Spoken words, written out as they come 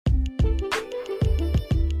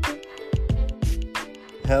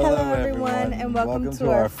Hello everyone, and welcome to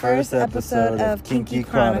our first episode of Kinky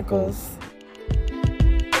Chronicles.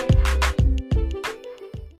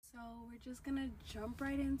 So we're just gonna jump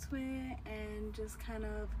right into it and just kind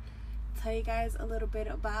of tell you guys a little bit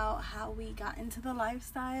about how we got into the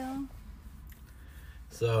lifestyle.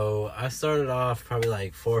 So I started off probably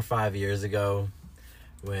like 4 or 5 years ago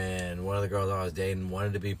when one of the girls I was dating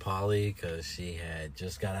wanted to be poly because she had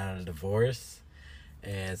just got out of a divorce.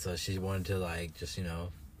 And so she wanted to just,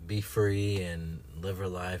 be free and live her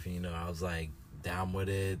life. And, I was down with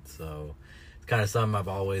it. So it's kind of something I've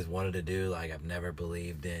always wanted to do. I've never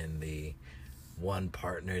believed in the one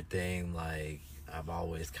partner thing. I've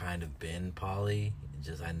always kind of been poly.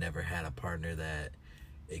 Just I never had a partner that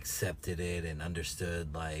accepted it and understood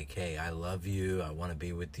hey, I love you, I want to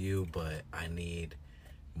be with you, but I need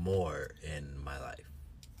more in my life.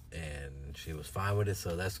 And she was fine with it.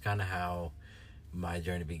 So that's kind of how my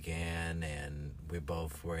journey began, and we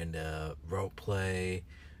both were into rope play.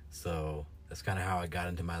 So that's kind of how I got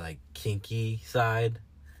into my kinky side.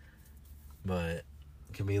 But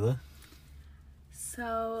Camila?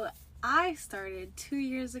 So I started 2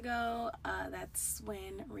 years ago. That's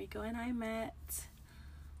when Rico and I met.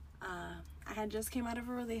 I had just came out of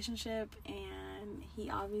a relationship, and he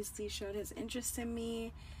obviously showed his interest in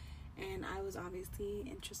me, and I was obviously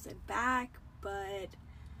interested back, but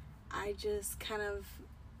I just kind of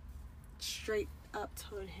straight up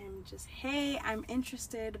told him just, hey, I'm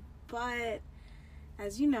interested, but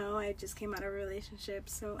as you know, I just came out of a relationship,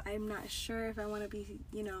 so I'm not sure if I want to be,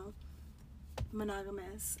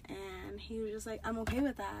 monogamous. And he was just like, I'm okay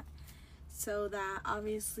with that. So that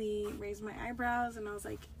obviously raised my eyebrows, and I was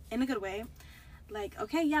like, in a good way,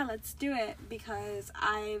 okay, yeah, let's do it, because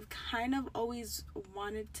I've kind of always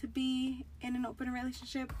wanted to be in an open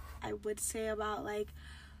relationship. I would say about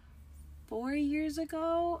 4 years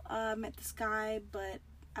ago, met this guy, but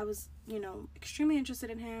I was, extremely interested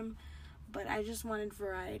in him, but I just wanted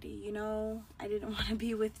variety, I didn't want to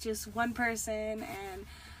be with just one person, and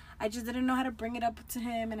I just didn't know how to bring it up to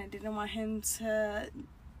him, and I didn't want him to,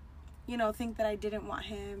 think that I didn't want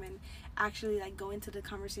him, and actually, go into the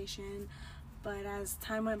conversation. But as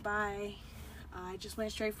time went by, I just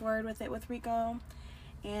went straight forward with it with Rico,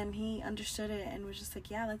 and he understood it and was just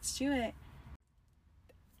like, yeah, let's do it.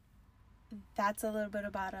 That's a little bit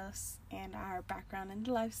about us and our background in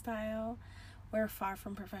the lifestyle. We're far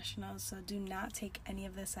from professionals, so do not take any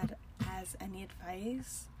of this as any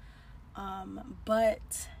advice.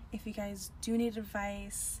 But if you guys do need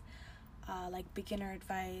advice, beginner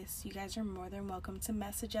advice, you guys are more than welcome to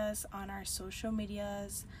message us on our social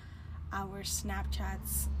medias. Our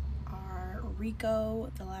Snapchats are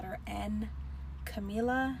Rico, the letter N,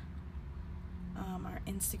 Camila. Our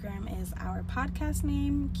Instagram is our podcast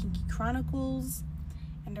name, Kinky Chronicles,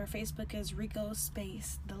 and our Facebook is Rico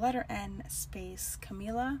space, the letter N space,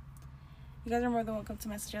 Camila. You guys are more than welcome to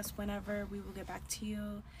message us whenever. We will get back to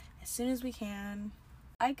you as soon as we can.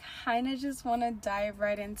 I kind of just want to dive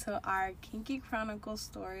right into our Kinky Chronicle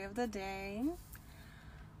story of the day.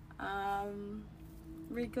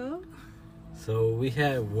 Rico? So we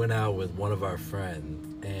had went out with one of our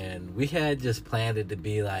friends, and we had just planned it to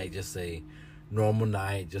be just a normal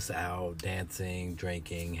night, just out dancing,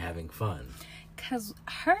 drinking, having fun. Because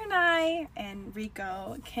her and I and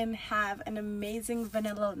Rico can have an amazing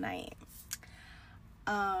vanilla night.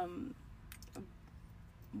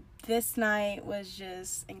 This night was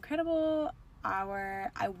just incredible.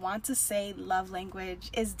 Our, I want to say, love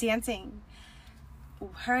language is dancing.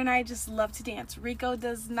 Her and I just love to dance. Rico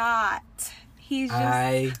does not.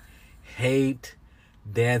 I hate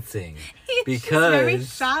dancing. He's just very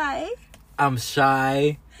shy. I'm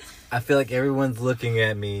shy. I feel like everyone's looking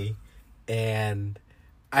at me, and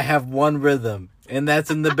I have one rhythm, and that's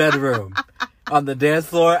in the bedroom. On the dance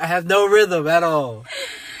floor, I have no rhythm at all.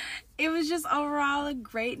 It was just overall a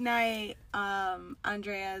great night.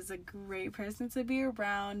 Andrea is a great person to be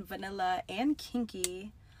around, vanilla and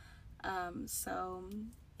kinky. So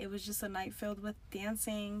it was just a night filled with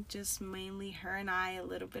dancing, just mainly her and I, a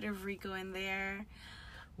little bit of Rico in there.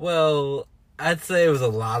 Well, I'd say it was a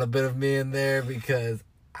lot of bit of me in there because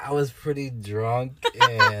I was pretty drunk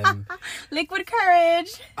and liquid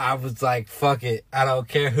courage. I was like, fuck it. I don't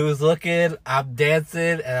care who's looking. I'm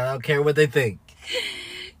dancing and I don't care what they think.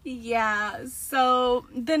 Yeah, so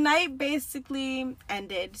the night basically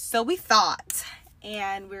ended. So we thought,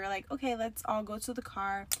 and we were like, okay, let's all go to the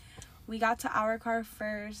car. We got to our car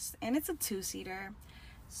first, and it's a 2-seater.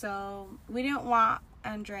 So we didn't want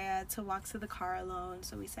Andrea to walk to the car alone.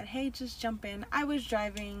 So we said, hey, just jump in. I was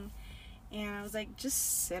driving, and I was like,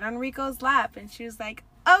 just sit on Rico's lap. And she was like,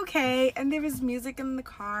 okay. And there was music in the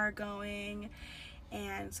car going.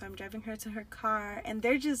 And so I'm driving her to her car, and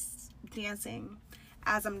they're just dancing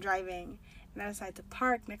as I'm driving. And I decide to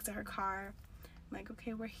park next to her car. I'm like,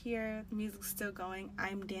 okay, we're here. The music's still going.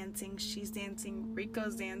 I'm dancing. She's dancing.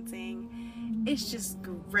 Rico's dancing. It's just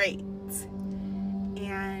great.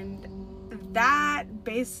 And that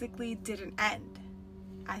basically didn't end.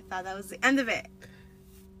 I thought that was the end of it.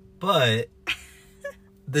 But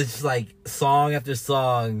this, like, song after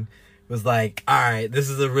song was like, all right, this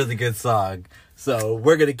is a really good song. So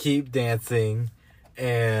we're going to keep dancing.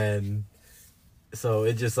 And so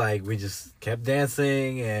it just, like, we just kept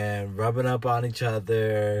dancing and rubbing up on each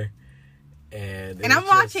other. And I'm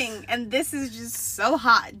watching, and this is just so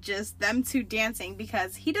hot, just them two dancing,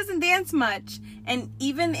 because he doesn't dance much. And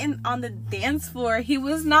even on the dance floor, he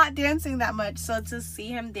was not dancing that much. So to see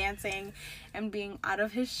him dancing and being out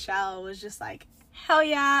of his shell was just like, hell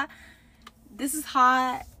yeah, this is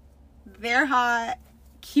hot. They're hot.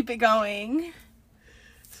 Keep it going.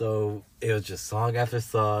 So it was just song after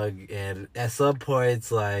song, and at some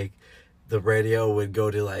points, like, the radio would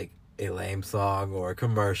go to, like, a lame song or a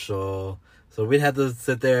commercial. So we'd have to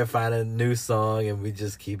sit there and find a new song, and we'd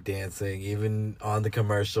just keep dancing, even on the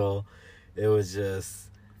commercial. It was just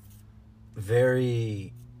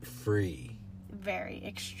very free. Very,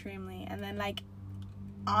 extremely. And then, like,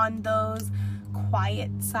 on those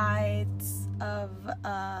quiet sides of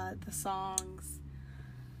the songs,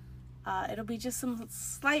 it'll be just some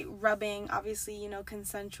slight rubbing, obviously, you know,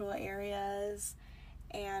 consensual areas.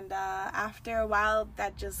 And after a while,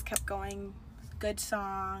 that just kept going. Good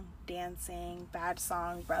song, dancing, bad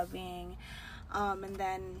song, rubbing, and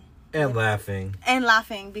then... And laughing. And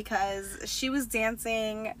laughing, because she was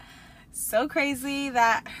dancing so crazy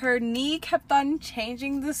that her knee kept on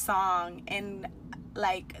changing the song in,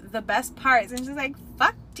 like, the best parts. And she's like,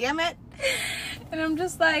 fuck, damn it. And I'm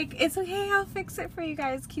just like, it's okay, I'll fix it for you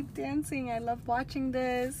guys. Keep dancing. I love watching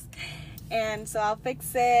this. And so I'll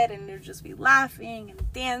fix it, and it'll just be laughing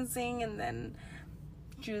and dancing, and then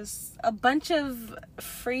just a bunch of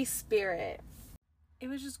free spirit. It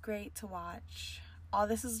was just great to watch. All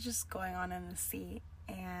this is just going on in the seat,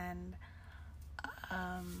 and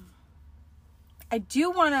I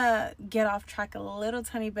do want to get off track a little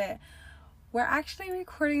tiny bit. We're actually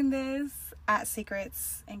recording this at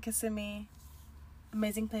Secrets in Kissimmee.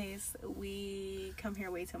 Amazing place. We come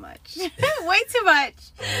here way too much. Way too much.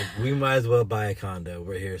 We might as well buy a condo.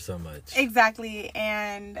 We're here so much. Exactly.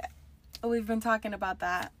 And we've been talking about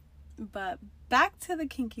that. But back to the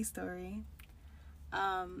kinky story.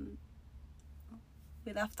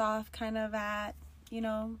 We left off kind of at, you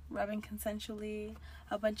know, rubbing consensually,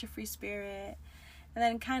 a bunch of free spirit. And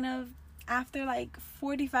then kind of after like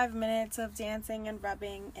 45 minutes of dancing and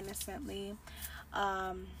rubbing innocently,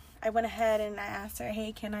 I went ahead and I asked her,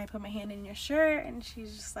 hey, can I put my hand in your shirt? And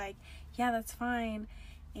she's just like, yeah, that's fine.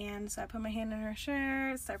 And so I put my hand in her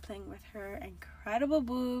shirt, start playing with her incredible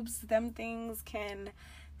boobs. Them things can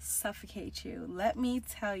suffocate you. Let me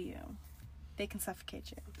tell you, they can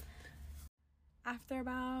suffocate you. After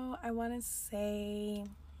about, I want to say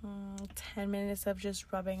 10 minutes of just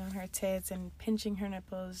rubbing on her tits and pinching her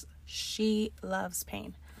nipples, she loves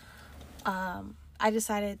pain. I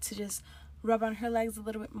decided to just rub on her legs a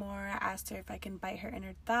little bit more. I asked her if I can bite her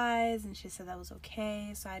inner thighs, and she said that was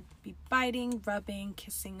okay. So I'd be biting, rubbing,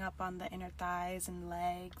 kissing up on the inner thighs and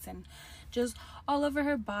legs and just all over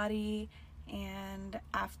her body. And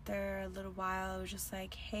after a little while, I was just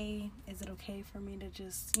like, hey, is it okay for me to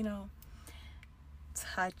just, you know,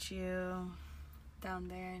 touch you down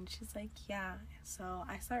there? And she's like, yeah. So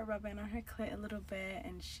I start rubbing on her clit a little bit,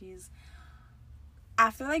 and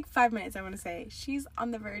after like 5 minutes, I want to say, she's on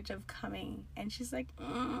the verge of coming, and she's like,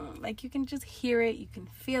 like, you can just hear it, you can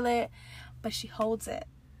feel it, but she holds it.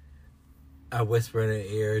 I whisper in her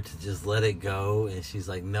ear to just let it go, and she's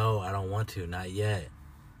like, no, I don't want to, not yet.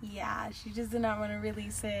 Yeah, she just did not want to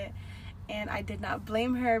release it, and I did not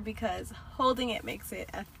blame her, because holding it makes it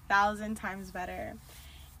 1,000 times better.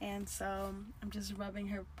 And so I'm just rubbing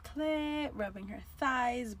her clit, rubbing her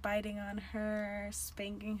thighs, biting on her,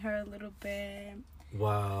 spanking her a little bit.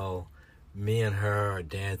 While me and her are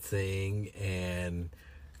dancing and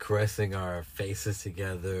caressing our faces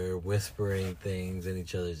together, whispering things in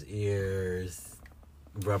each other's ears,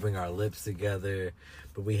 rubbing our lips together,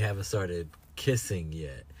 but we haven't started kissing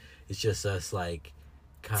yet. It's just us, like,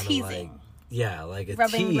 kind of like, yeah, like a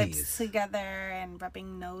rubbing tease. Lips together and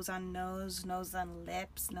rubbing nose on nose, nose on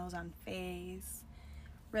lips, nose on face.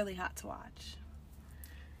 Really hot to watch.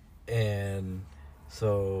 And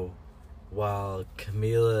so while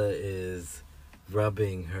Camila is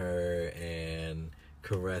rubbing her and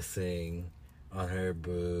caressing on her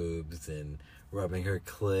boobs and rubbing her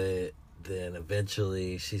clit then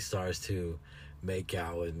eventually she starts to make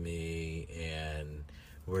out with me, and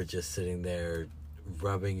we're just sitting there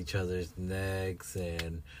rubbing each other's necks,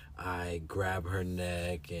 and I grab her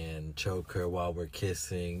neck and choke her while we're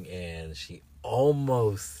kissing, and she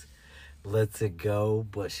almost lets it go,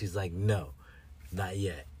 but she's like, no, not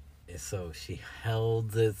yet. And so she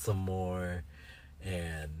held it some more,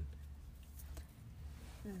 and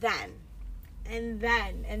then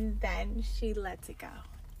she lets it go.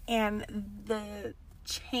 And the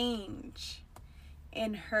change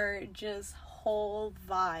in her just whole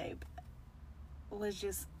vibe was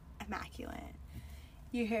just immaculate.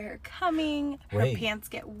 You hear her coming, her pants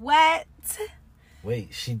get wet.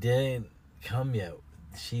 Wait, she didn't come yet.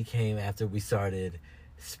 She came after we started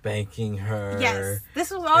spanking her. Yes,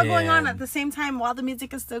 this was all going on at the same time while the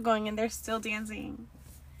music is still going and they're still dancing.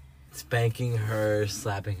 Spanking her,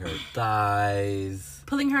 slapping her thighs.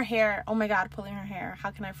 Pulling her hair. Oh my God, pulling her hair.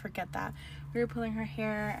 How can I forget that? We were pulling her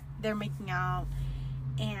hair. They're making out.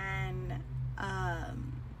 And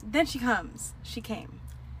then she comes. She came.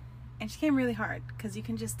 And she came really hard because you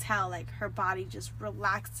can just tell, like, her body just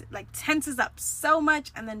relaxes, like, tenses up so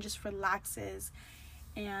much and then just relaxes.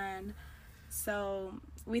 And so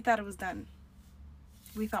we thought it was done.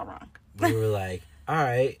 We felt wrong. We were like, all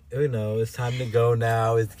right, it's time to go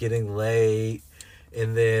now. It's getting late.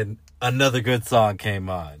 And then another good song came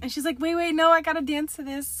on. And she's like, wait, no, I got to dance to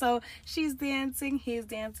this. So she's dancing, he's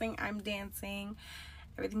dancing, I'm dancing.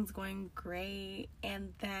 Everything's going great.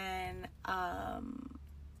 And then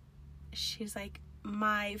she's like,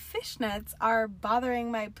 my fishnets are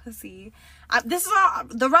bothering my pussy. This is all,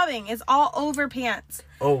 the rubbing is all over pants.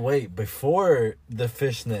 Oh, wait, before the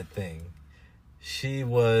fishnet thing, she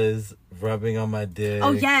was rubbing on my dick.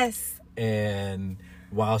 Oh, yes. And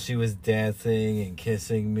while she was dancing and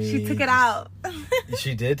kissing me, she took it out.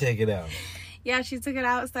 She did take it out. Yeah, she took it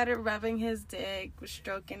out, started rubbing his dick, was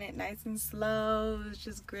stroking it nice and slow. It was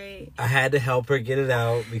just great. I had to help her get it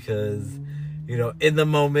out because, in the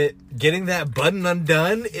moment, getting that button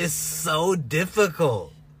undone is so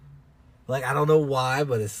difficult. Like, I don't know why,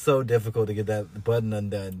 but it's so difficult to get that button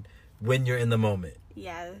undone when you're in the moment.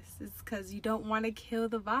 Yes, it's because you don't want to kill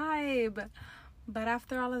the vibe. But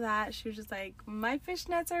after all of that, she was just like, my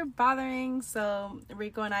fishnets are bothering. So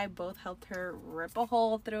Rico and I both helped her rip a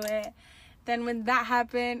hole through it. Then when that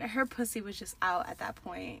happened, her pussy was just out at that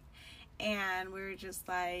point. And we were just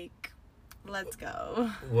like, let's go.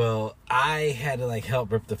 Well, I had to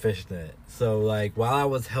help rip the fishnet. So while I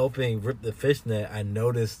was helping rip the fishnet, I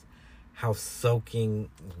noticed how soaking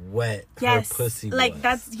wet her pussy was.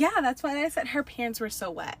 That's why I said her pants were so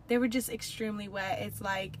wet. They were just extremely wet. It's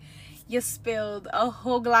like you spilled a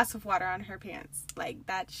whole glass of water on her pants. Like,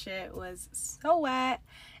 that shit was so wet.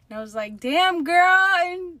 And I was like, damn, girl.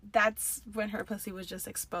 And that's when her pussy was just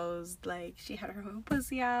exposed. Like, she had her whole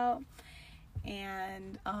pussy out.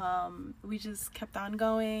 And we just kept on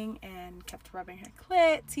going and kept rubbing her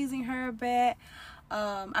clit, teasing her a bit.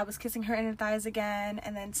 I was kissing her inner thighs again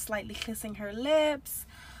and then slightly kissing her lips.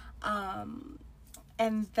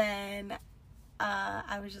 And then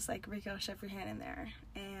I was just like, Rico, shove your hand in there.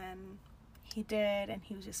 And he did, and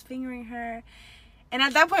he was just fingering her. And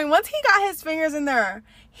at that point, once he got his fingers in there,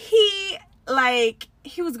 he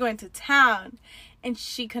was going to town. And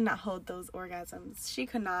she could not hold those orgasms. She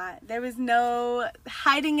could not. There was no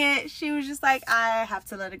hiding it. She was just like, I have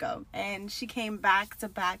to let it go. And she came back to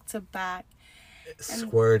back to back.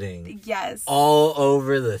 Squirting. Yes. All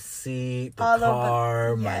over the seat, the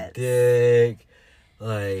car, my dick.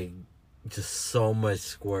 Just so much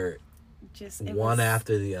squirt. Just one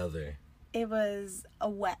after the other. It was a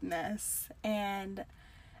wet mess. And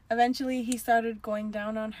eventually he started going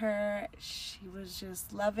down on her. She was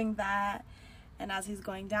just loving that. And as he's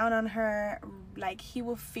going down on her, he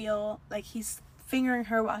will feel like he's fingering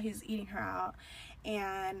her while he's eating her out.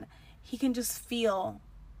 And he can just feel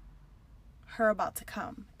her about to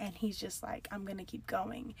come. And he's just like, I'm going to keep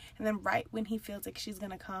going. And then right when he feels like she's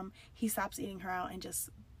going to come, he stops eating her out and just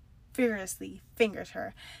furiously fingers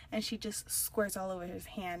her. And she just squirts all over his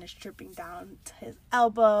hand. It's dripping down to his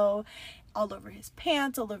elbow, all over his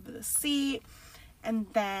pants, all over the seat. And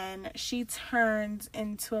then she turns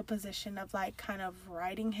into a position of kind of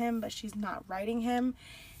riding him, but she's not riding him.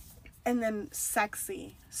 And then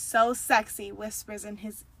so sexy, whispers in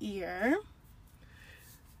his ear,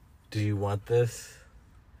 do you want this?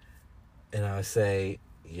 And I say,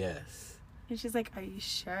 yes. And she's like, are you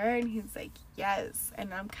sure? And he's like, yes.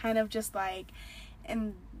 And I'm kind of just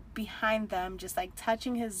and behind them, just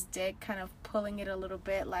touching his dick, kind of pulling it a little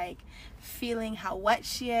bit, feeling how wet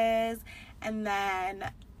she is. And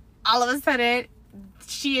then all of a sudden,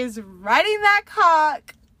 she is riding that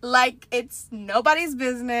cock like it's nobody's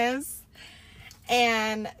business,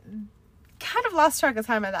 and kind of lost track of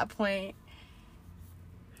time at that point.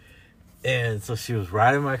 And so she was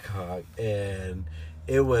riding my cock, and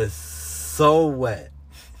it was so wet.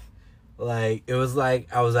 Like, it was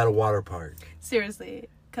like I was at a water park. Seriously.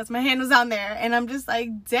 Because my hand was on there, and I'm just like,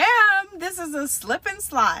 damn, this is a slip and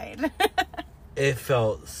slide. It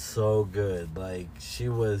felt so good. Like, she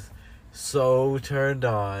was so turned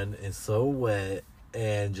on and so wet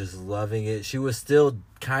and just loving it. She was still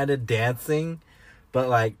kind of dancing, but,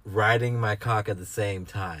 like, riding my cock at the same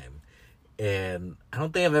time. And I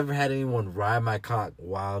don't think I've ever had anyone ride my cock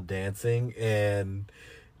while dancing. And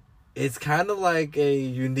it's kind of like a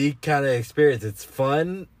unique kind of experience. It's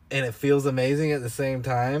fun and it feels amazing at the same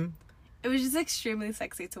time. It was just extremely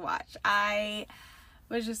sexy to watch. I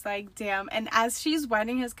was just like, damn. And as she's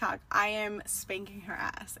wetting his cock, I am spanking her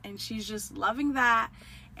ass. And she's just loving that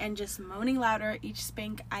and just moaning louder each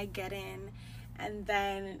spank I get in. And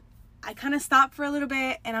then I kind of stop for a little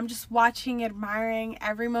bit and I'm just watching, admiring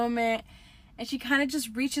every moment. And she kind of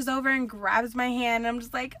just reaches over and grabs my hand. And I'm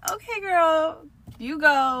just like, okay, girl, you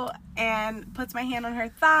go. And puts my hand on her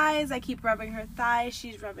thighs. I keep rubbing her thighs.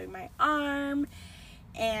 She's rubbing my arm.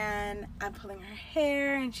 And I'm pulling her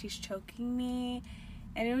hair. And she's choking me.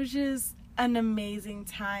 And it was just an amazing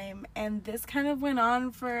time. And this kind of went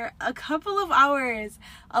on for a couple of hours.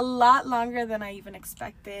 A lot longer than I even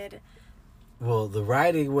expected. Well, the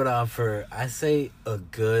riding went on for, I say, a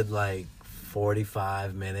good,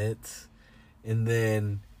 45 minutes. And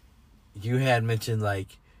then you had mentioned,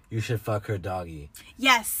 you should fuck her doggy.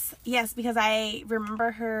 Yes, because I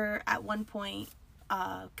remember her at one point,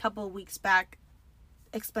 a couple of weeks back,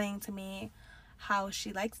 explaining to me how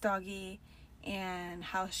she likes doggy and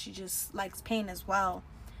how she just likes pain as well.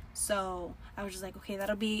 So I was just like, okay,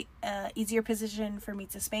 that'll be an easier position for me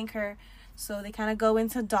to spank her. So they kind of go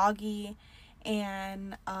into doggy,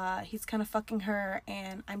 and he's kind of fucking her,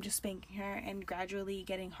 and I'm just spanking her and gradually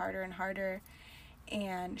getting harder and harder,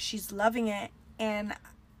 and she's loving it. And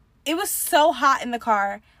it was so hot in the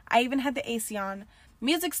car. I even had the AC on,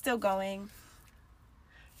 music's still going.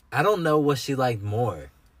 I don't know what she liked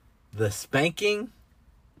more, the spanking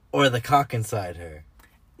or the cock inside her.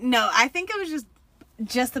 No, I think it was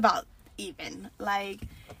just about even. I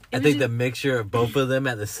think the mixture of both of them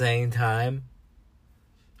at the same time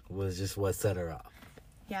was just what set her off.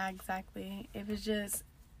 Yeah, exactly. It was just,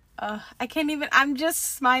 I can't even, I'm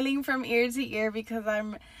just smiling from ear to ear because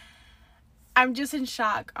I'm just in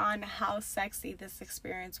shock on how sexy this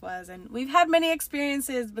experience was. And we've had many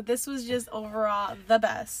experiences, but this was just overall the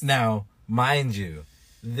best. Now, mind you,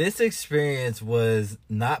 this experience was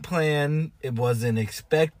not planned. It wasn't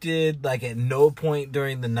expected, at no point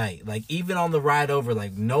during the night. Even on the ride over,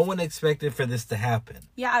 no one expected for this to happen.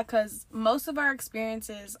 Yeah, because most of our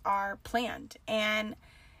experiences are planned and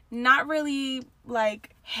not really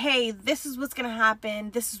hey, this is what's going to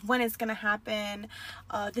happen. This is when it's going to happen.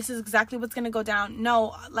 This is exactly what's going to go down.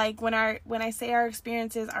 No, when I say our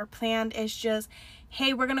experiences are planned, it's just,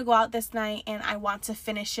 hey, we're going to go out this night and I want to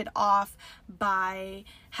finish it off by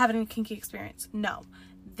having a kinky experience. No,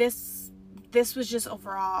 this was just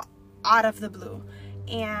overall out of the blue.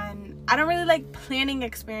 And I don't really like planning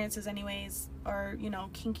experiences anyways, or,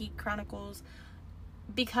 Kinky Chronicles,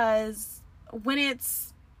 because when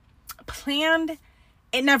it's planned,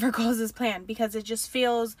 it never goes as planned because it just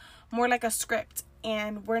feels more like a script,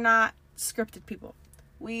 and we're not scripted people.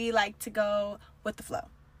 We like to go with the flow.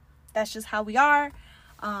 That's just how we are.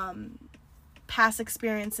 Past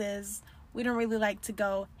experiences, we don't really like to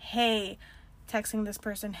go, hey, texting this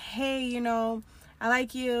person, hey, I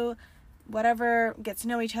like you, whatever, get to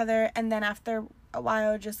know each other, and then after a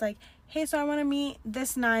while just hey, so I want to meet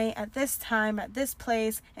this night at this time at this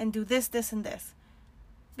place and do this, this, and this.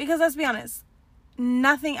 Because let's be honest,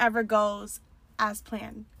 nothing ever goes as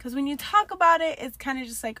planned. Because when you talk about it, it's kind of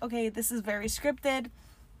just okay, this is very scripted.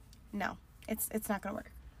 No, it's not going to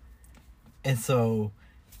work. And so,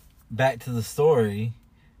 back to the story,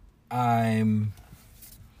 I'm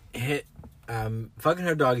fucking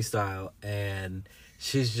her doggy style, and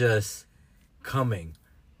she's just coming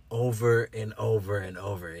over and over and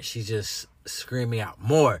over. And she's just screaming out,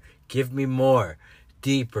 more, give me more,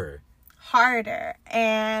 deeper, harder.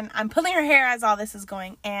 And I'm pulling her hair as all this is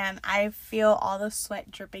going, and I feel all the sweat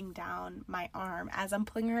dripping down my arm as I'm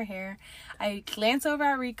pulling her hair. I glance over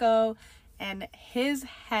at Rico, and his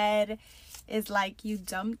head is like you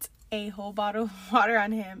dumped a whole bottle of water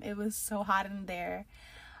on him. It was so hot in there.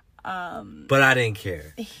 But I didn't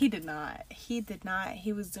care. He did not.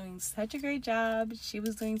 He was doing such a great job. She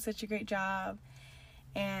was doing such a great job.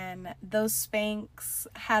 And those spanks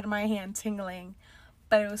had my hand tingling.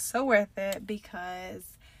 But it was so worth it because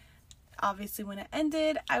obviously when it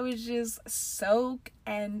ended, I was just soaked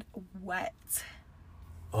and wet.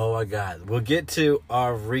 Oh my God. We'll get to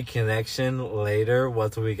our reconnection later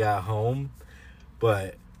once we got home.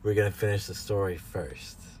 But we're going to finish the story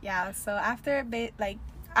first. Yeah, so after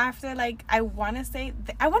I want to say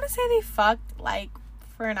they fucked like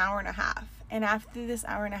for an hour and a half. And after this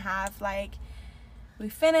hour and a half, like, we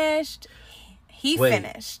finished. He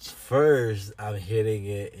finished. First, I'm hitting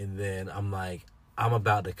it, and then I'm like, I'm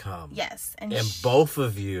about to come. Yes. And both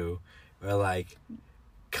of you are like,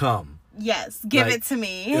 come. Yes, give it to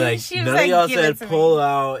me. Like, she was none like, of y'all give said it to pull me.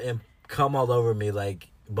 out and come all over me. Like,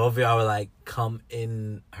 both of y'all were like, come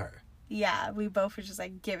in her. Yeah, we both were just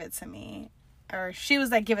like, give it to me. Or she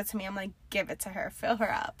was like, give it to me. I'm like, give it to her. Fill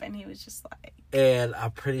her up. And he was just like... And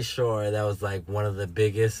I'm pretty sure that was like one of the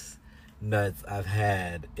biggest nuts I've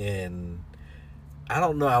had in... I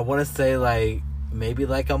don't know. I want to say like maybe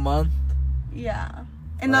like a month. Yeah.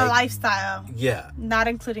 In the lifestyle. Yeah. Not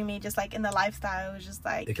including me. Just like in the lifestyle. It was just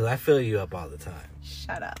like... Because I fill you up all the time.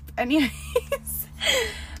 Shut up. Anyways.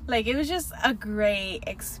 Like, it was just a great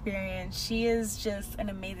experience. She is just an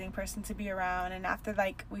amazing person to be around. And after,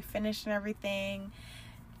 like, we finished and everything,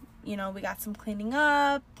 you know, we got some cleaning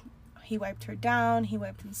up. He wiped her down. He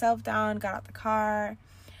wiped himself down. Got out the car.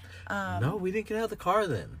 No, we didn't get out of the car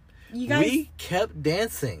then. You guys... We kept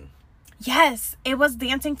dancing. Yes. It was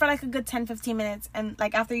dancing for, like, a good 10-15 minutes. And,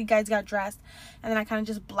 like, after you guys got dressed. And then I kind of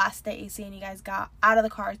just blasted the AC. And you guys got out of the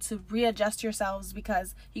car to readjust yourselves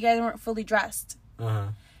because you guys weren't fully dressed. Uh-huh.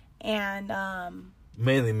 And,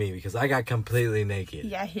 mainly me, because I got completely naked.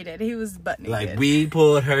 Yeah, he did. He was butt naked. Like, we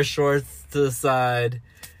pulled her shorts to the side.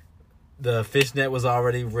 The fishnet was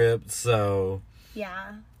already ripped, so...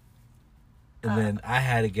 Yeah. And then I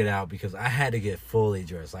had to get out because I had to get fully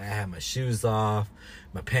dressed. Like, I had my shoes off,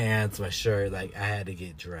 my pants, my shirt. Like, I had to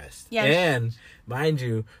get dressed. Yeah. And, mind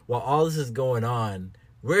you, while all this is going on...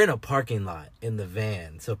 We're in a parking lot in the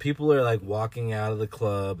van. So people are like walking out of the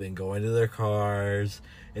club and going to their cars.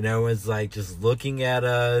 And everyone's like just looking at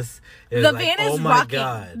us. And the like, van is oh my rocking.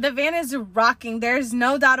 God. The van is rocking. There's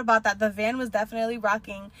no doubt about that. The van was definitely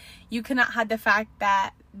rocking. You could not hide the fact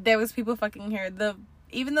that there was people fucking here.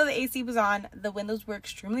 Even though the AC was on, the windows were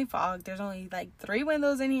extremely fogged. There's only like 3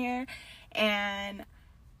 windows in here. And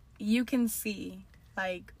you can see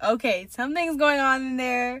like, okay, something's going on in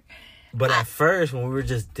there. But at first, when we were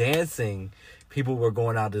just dancing, people were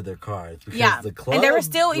going out to their cars. Because the club and they were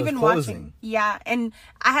still even closing. watching. Yeah, and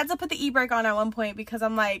I had to put the e-brake on at one point because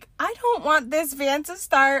I'm like, I don't want this van to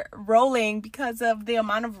start rolling because of the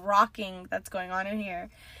amount of rocking that's going on in here.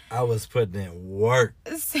 I was putting in work.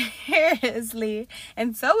 Seriously.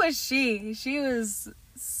 And so was she. She was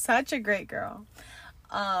such a great girl.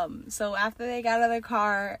 So after they got out of the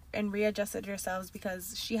car and readjusted yourselves,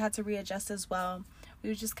 because she had to readjust as well, we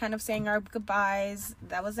were just kind of saying our goodbyes.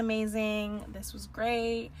 That was amazing. This was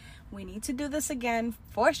great. We need to do this again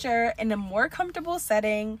for sure in a more comfortable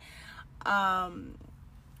setting. After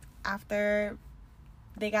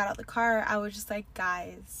they got out of the car, I was just like,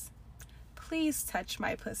 guys, please touch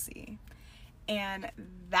my pussy. And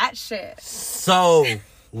that shit. So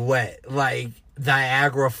wet. Like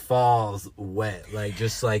Niagara Falls wet. Like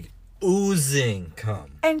just like oozing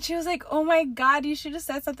cum. And she was like, oh my God, you should have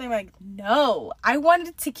said something. I'm like, no, I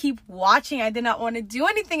wanted to keep watching. I did not want to do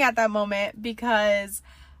anything at that moment because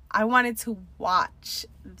I wanted to watch.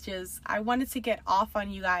 I wanted to get off on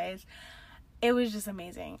you guys. It was just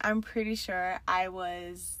amazing. I'm pretty sure I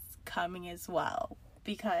was coming as well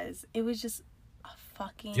because it was just a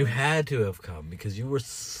fucking... You had to have come because you were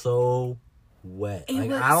so wet. It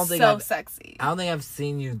was sexy. I don't think I've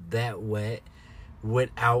seen you that wet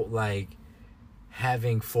without like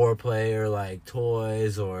having foreplay or like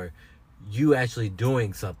toys or you actually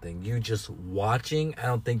doing something. You just watching. I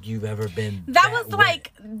don't think you've ever been that was wet.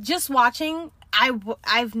 Like just watching.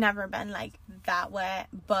 I've never been like that wet,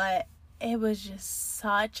 but it was just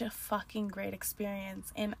such a fucking great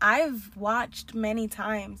experience. And I've watched many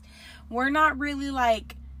times. We're not really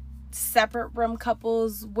like separate room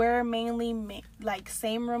couples. We're mainly like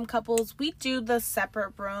same room couples. We do the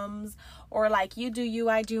separate rooms, or like you do you,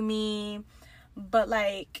 I do me, but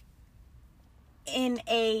like in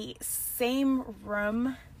a same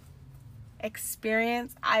room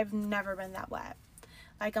experience, I've never been that wet.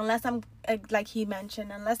 Like unless I'm like he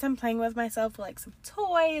mentioned, unless I'm playing with myself with like some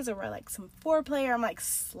toys or like some foreplay, or I'm like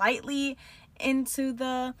slightly into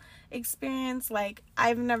the experience, like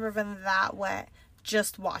I've never been that wet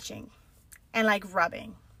just watching and like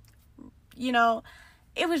rubbing. You know,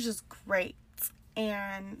 it was just great.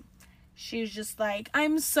 And She was just like,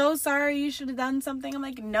 I'm so sorry, you should have done something. I'm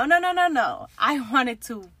like, no. I wanted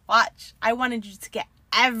to watch. I wanted you to get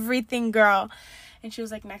everything, girl. And she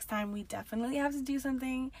was like, next time we definitely have to do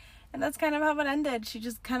something. And that's kind of how it ended. She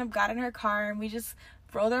just kind of got in her car and we just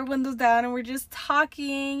rolled our windows down and we're just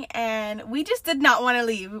talking. And we just did not want to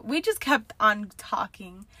leave. We just kept on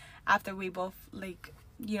talking after we both, like,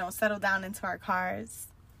 you know, settled down into our cars.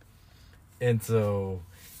 And so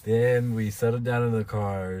then we settled down in the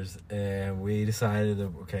cars and we decided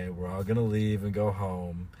that, okay, we're all going to leave and go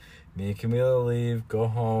home. Me and Camila leave, go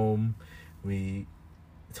home. We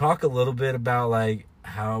talk a little bit about, like,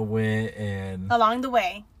 how it went and... Along the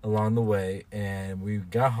way. And we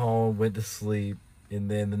got home, went to sleep. And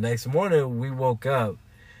then the next morning we woke up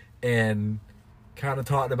and kind of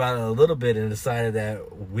talked about it a little bit and decided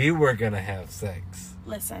that we were going to have sex.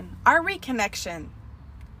 Listen, our reconnection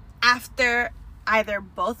after either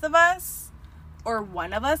both of us or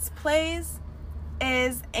one of us plays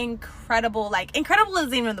is incredible. Like, incredible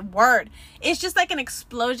isn't even the word. It's just like an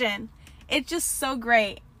explosion. It's just so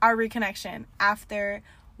great, our reconnection after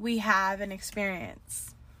we have an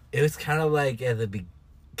experience. It was kind of like at the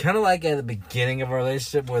beginning of our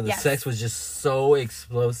relationship where the sex was just so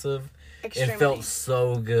explosive. Extremely. It felt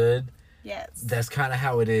so good. Yes. That's kind of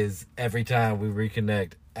how it is every time we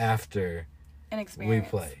reconnect after an experience. We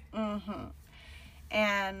play. Mm-hmm.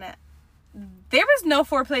 And there was no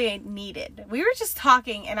foreplay needed. We were just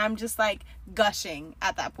talking and I'm just like gushing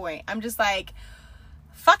at that point. I'm just like,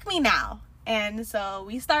 fuck me now. And so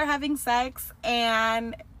we start having sex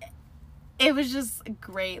and it was just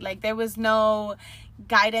great. Like, there was no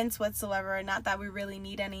guidance whatsoever. Not that we really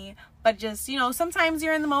need any, but just, you know, sometimes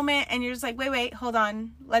you're in the moment and you're just like, wait, hold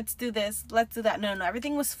on. Let's do this. Let's do that. No.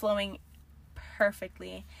 Everything was flowing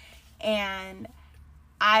perfectly. And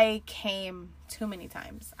I came too many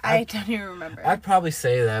times. I don't even remember. I'd probably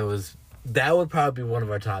say that would probably be one of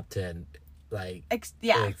our top 10, like,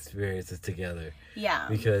 experiences together. Yeah.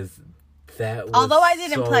 Because that was although I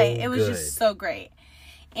didn't play, it was good. just so great.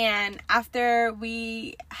 And after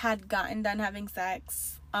we had gotten done having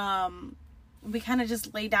sex, we kind of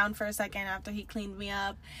just lay down for a second after he cleaned me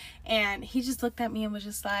up. And he just looked at me and was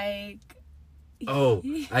just like... Oh,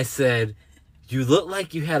 I said, you look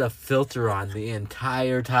like you had a filter on the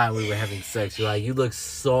entire time we were having sex. You're like, you look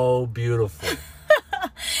so beautiful.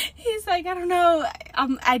 He's like, I don't know.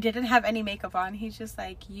 I didn't have any makeup on. He's just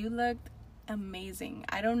like, you looked amazing.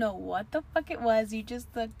 I don't know what the fuck it was. You just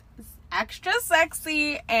looked extra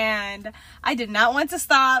sexy and I did not want to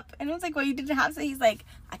stop. And I was like, well, you didn't have to. He's like,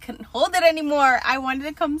 I couldn't hold it anymore. I wanted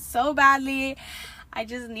to come so badly. I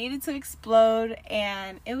just needed to explode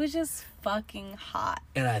and it was just fucking hot.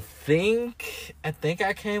 And I think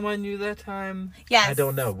I came on you that time. Yes. I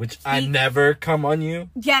don't know, I never come on you.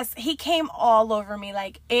 Yes, he came all over me.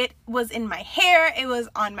 Like, it was in my hair, it was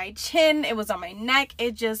on my chin, it was on my neck.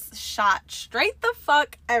 It just shot straight the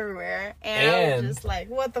fuck everywhere. And I was just like,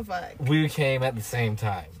 what the fuck? We came at the same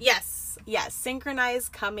time. Yes.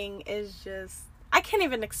 Synchronized coming is just... I can't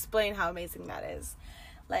even explain how amazing that is.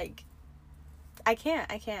 Like... I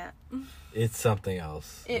can't. It's something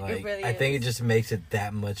else. It really is. I think it just makes it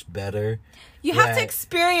that much better. You have to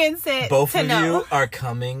experience it. Both of you are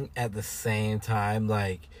coming at the same time.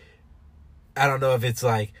 Like, I don't know if it's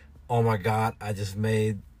like, oh my God, I just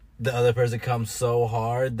made the other person come so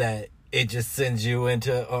hard that it just sends you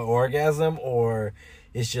into an orgasm, or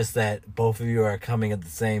it's just that both of you are coming at the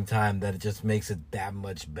same time that it just makes it that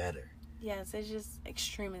much better. Yes, it's just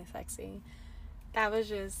extremely sexy. That was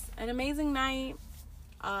just an amazing night.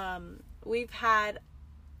 We've had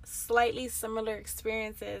slightly similar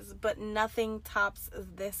experiences, but nothing tops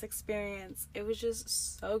this experience. It was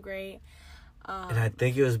just so great. And I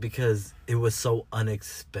think it was because it was so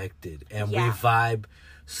unexpected. And we vibe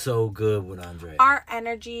so good with Andrea. Our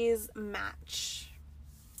energies match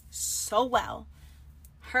so well.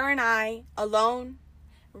 Her and I alone,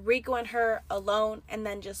 Rico and her alone, and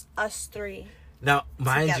then just us three. Now,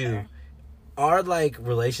 mind you, our, like,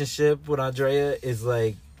 relationship with Andrea is,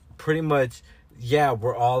 like, pretty much,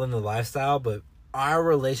 we're all in the lifestyle, but our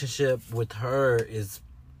relationship with her is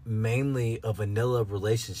mainly a vanilla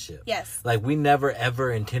relationship. Yes. Like, we never,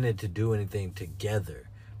 ever intended to do anything together.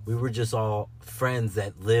 We were just all friends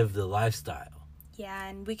that lived the lifestyle. Yeah,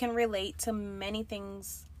 and we can relate to many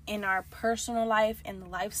things in our personal life, in the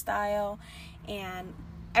lifestyle, and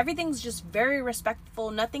everything's just very respectful.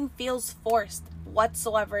 Nothing feels forced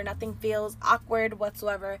whatsoever. Nothing feels awkward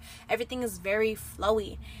whatsoever. Everything is very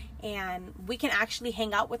flowy, and we can actually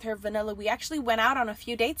hang out with her vanilla. We actually went out on a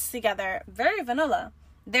few dates together, very vanilla.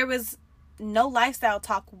 There was no lifestyle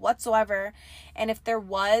talk whatsoever, and if there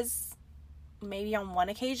was, maybe on one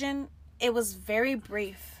occasion, it was very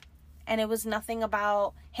brief. And it was nothing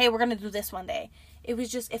about, hey, we're going to do this one day. It was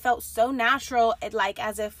just, it felt so natural,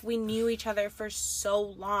 as if we knew each other for so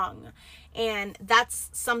long. And that's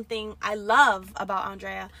something I love about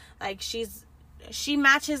Andrea. Like, she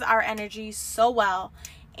matches our energy so well.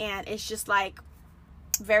 And it's just, like,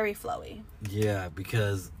 very flowy. Yeah,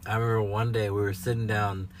 because I remember one day we were sitting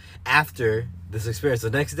down after this experience. The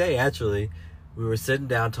next day, actually, we were sitting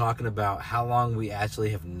down talking about how long we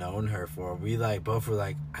actually have known her for. We, like, both were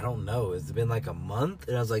like, I don't know. Has it been, like, a month?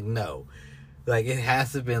 And I was like, no. Like, it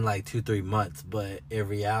has to have been, like, 2-3 months. But in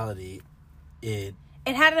reality, it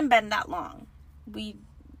hadn't been that long. We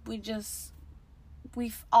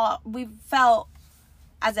felt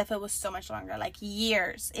as if it was so much longer, like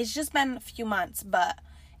years. It's just been a few months, but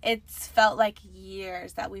it's felt like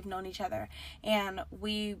years that we've known each other. And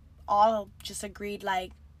we all just agreed,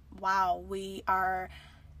 like, wow, we are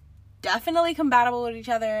definitely compatible with each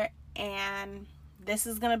other, and this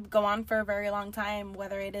is gonna go on for a very long time,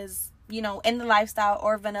 whether it is, you know, in the lifestyle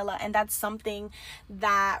or vanilla. And that's something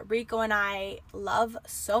that Rico and I love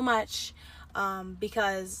so much,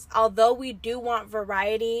 because although we do want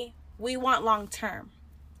variety, we want long-term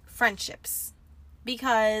friendships,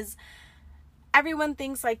 because everyone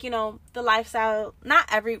thinks, like, you know, the lifestyle,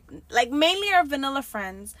 mainly our vanilla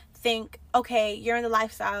friends think, okay, you're in the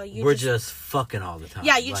lifestyle, we're just fucking all the time.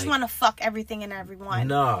 Yeah, you just want to fuck everything and everyone.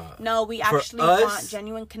 No, we actually want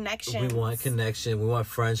genuine connection. We want connection. We want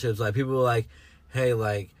friendships. Like, people are like, hey,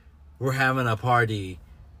 like, we're having a party,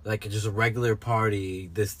 like, just a regular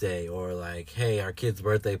party this day, or like, hey, our kid's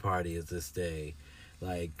birthday party is this day.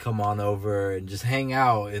 Like, come on over and just hang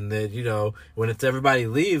out. And then, you know, when everybody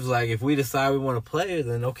leaves, like, if we decide we want to play,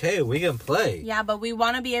 then okay, we can play. Yeah, but we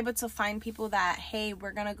want to be able to find people that, hey,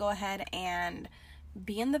 we're going to go ahead and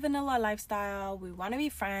be in the vanilla lifestyle. We want to be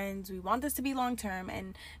friends. We want this to be long term.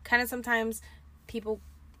 And kind of sometimes people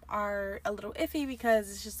are a little iffy because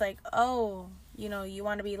it's just like, oh, you know, you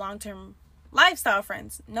want to be long term lifestyle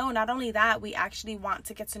friends. No, not only that, we actually want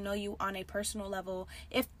to get to know you on a personal level,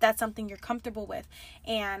 if that's something you're comfortable with.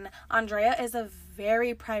 And Andrea is a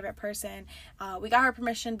very private person. We got her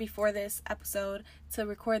permission before this episode to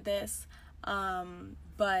record this,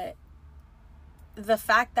 but the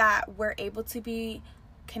fact that we're able to be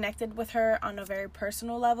connected with her on a very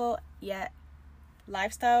personal level, yet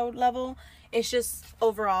lifestyle level, it's just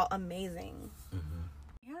overall amazing.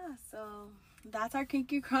 Yeah, so that's our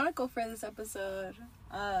Kinky Chronicle for this episode.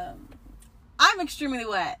 I'm extremely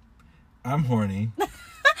wet. I'm horny.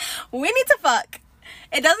 We need to fuck.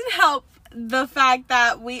 It doesn't help the fact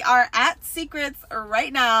that we are at Secrets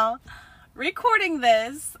right now recording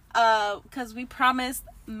this, because we promised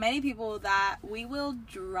many people that we will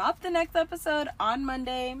drop the next episode on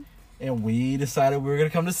Monday. And we decided we were going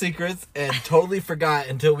to come to Secrets and totally forgot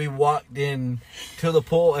until we walked in to the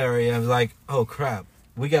pool area and was like, oh crap,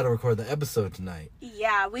 we got to record the episode tonight.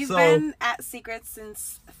 Yeah, we've been at Secrets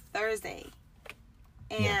since Thursday.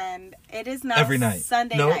 And it is now every night.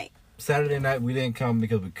 Sunday night. Saturday night we didn't come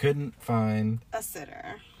because we couldn't find a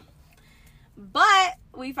sitter. But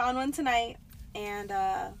we found one tonight, and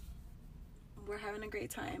we're having a great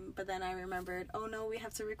time. But then I remembered, oh no, we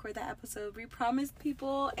have to record that episode. We promised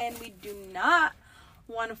people, and we do not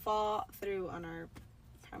want to fall through on our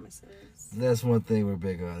promises. That's one thing we're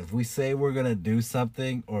big on. If we say we're gonna do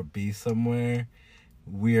something or be somewhere,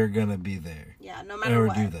 we are gonna be there. Yeah, no matter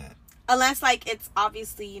what. Or do that. Unless, like, it's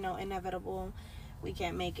obviously, you know, inevitable. We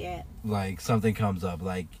can't make it. Like, something comes up.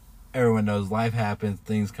 Like, everyone knows life happens,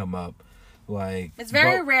 things come up. Like, it's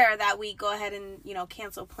very rare that we go ahead and, you know,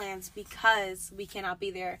 cancel plans because we cannot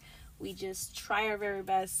be there. We just try our very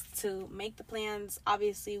best to make the plans.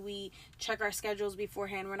 Obviously, we check our schedules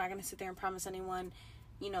beforehand. We're not going to sit there and promise anyone,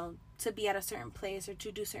 you know, to be at a certain place or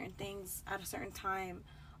to do certain things at a certain time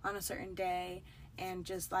on a certain day and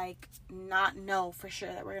just, like, not know for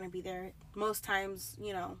sure that we're going to be there. Most times,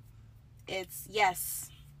 you know, it's, yes,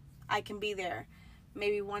 I can be there.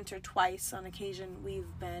 Maybe once or twice on occasion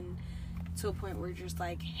we've been to a point where we're just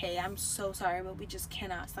like, hey, I'm so sorry, but we just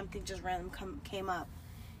cannot. Something just random came up.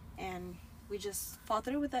 And we just fall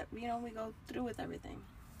through with it. You know, we go through with everything.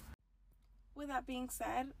 With that being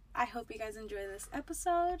said, I hope you guys enjoy this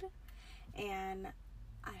episode. And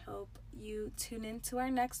I hope you tune in to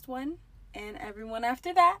our next one. And everyone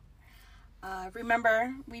after that.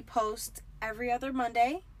 Remember, we post every other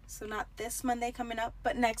Monday. So not this Monday coming up,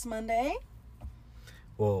 but next Monday.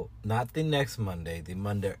 Well, not the next Monday. The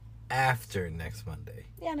Monday after next Monday.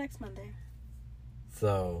 Yeah, next Monday.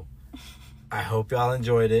 So, I hope y'all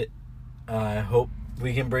enjoyed it. I hope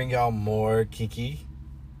we can bring y'all more Kinky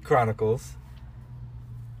Chronicles.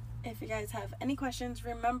 If you guys have any questions,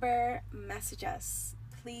 remember, message us.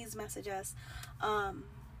 Please message us.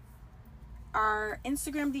 Our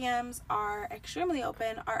Instagram DMs are extremely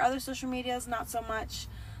open. Our other social medias, not so much.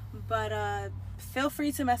 But feel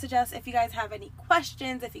free to message us if you guys have any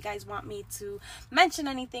questions. If you guys want me to mention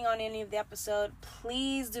anything on any of the episode,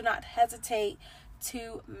 please do not hesitate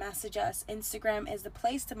to message us. Instagram is the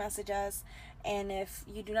place to message us. And if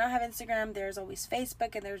you do not have Instagram, there's always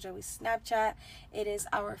Facebook and there's always Snapchat. It is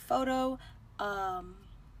our photo.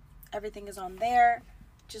 Everything is on there.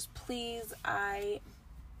 Just please, I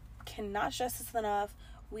cannot stress this enough.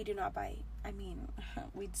 We do not bite. I mean,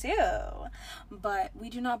 we do, but we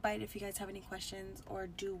do not bite if you guys have any questions or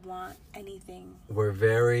do want anything. We're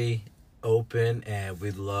very open, and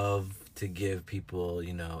we love to give people,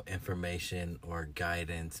 information or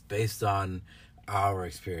guidance based on our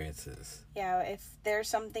experiences. Yeah, if there's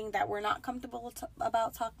something that we're not comfortable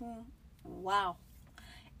about talking, wow.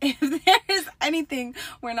 If there is anything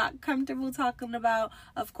we're not comfortable talking about,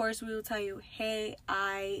 of course we will tell you, hey,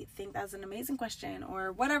 I think that's an amazing question,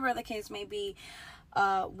 or whatever the case may be.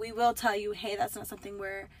 We will tell you, hey, that's not something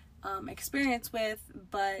we're experienced with,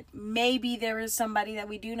 but maybe there is somebody that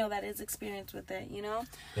we do know that is experienced with it,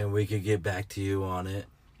 And we could get back to you on it.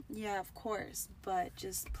 Yeah, of course. But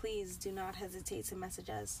just please do not hesitate to message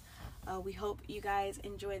us. We hope you guys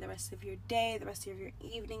enjoy the rest of your day, the rest of your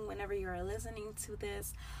evening, whenever you are listening to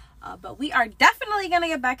this. But we are definitely going to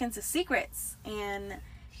get back into secrets and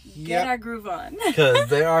get our groove on. Because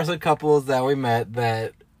there are some couples that we met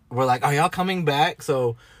that were like, are y'all coming back?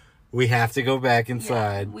 So we have to go back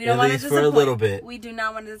inside, we don't at want least to for a little bit. We do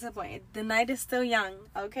not want to disappoint. The night is still young,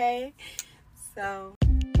 okay? So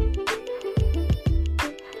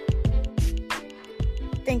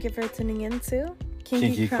thank you for tuning in to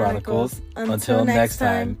Kinky Chronicles. Until next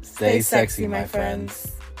time, stay sexy, my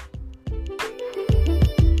friends.